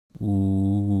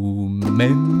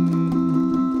Men,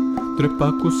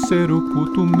 trepaco sero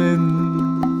putumen,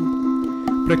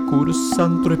 precuro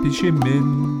santro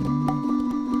epicemen,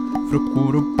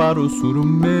 frocuro paro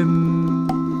surumen.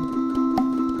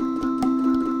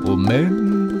 O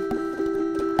men,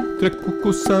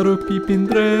 trecuco saro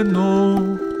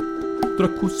pipindreno,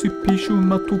 tracusi pisciu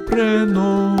matu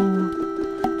preno,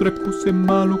 trecuse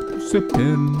malucuse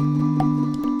pen,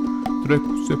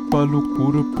 trecuse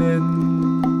palucuro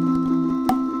pen.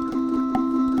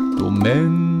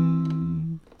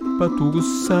 Domen, patugu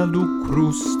salu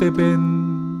crus de ben,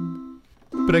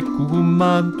 precugu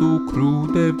mantu cru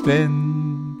de ven,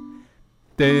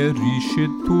 te risce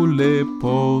tu le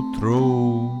potro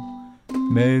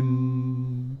men.